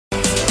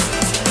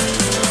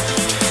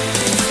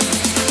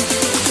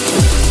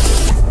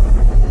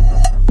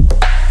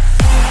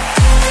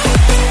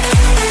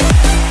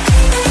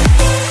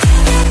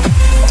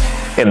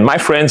And my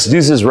friends,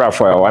 this is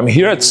Rafael. I'm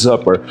here at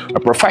Zupper, a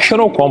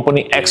professional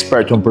company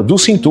expert on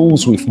producing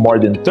tools with more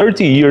than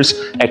 30 years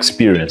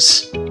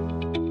experience.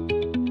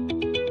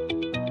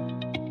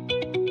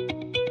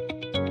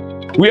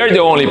 We are the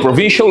only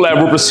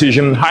provincial-level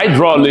precision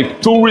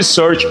hydraulic tool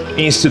research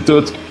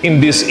institute in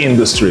this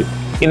industry,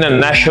 in a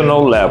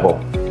national level.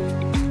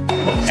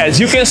 As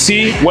you can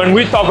see, when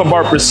we talk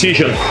about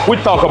precision, we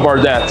talk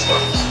about that.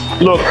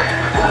 Look,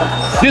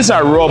 these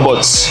are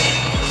robots.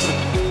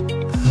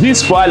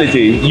 This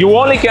quality you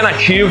only can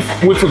achieve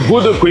with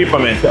good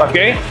equipment,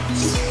 okay?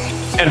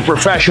 And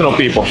professional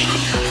people.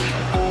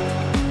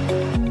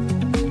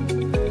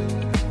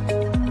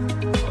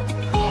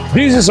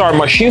 This is our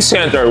machine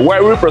center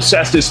where we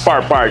process the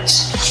spare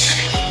parts.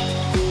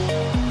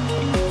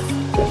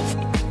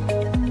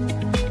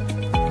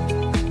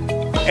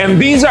 And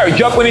these are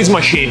Japanese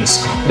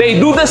machines. They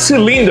do the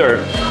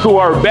cylinder to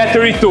our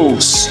battery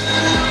tools.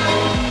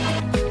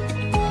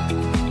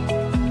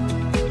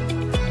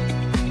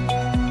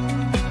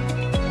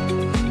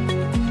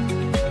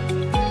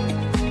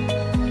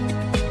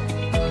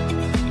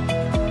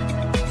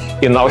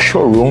 In our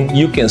showroom,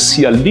 you can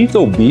see a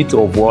little bit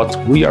of what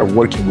we are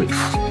working with.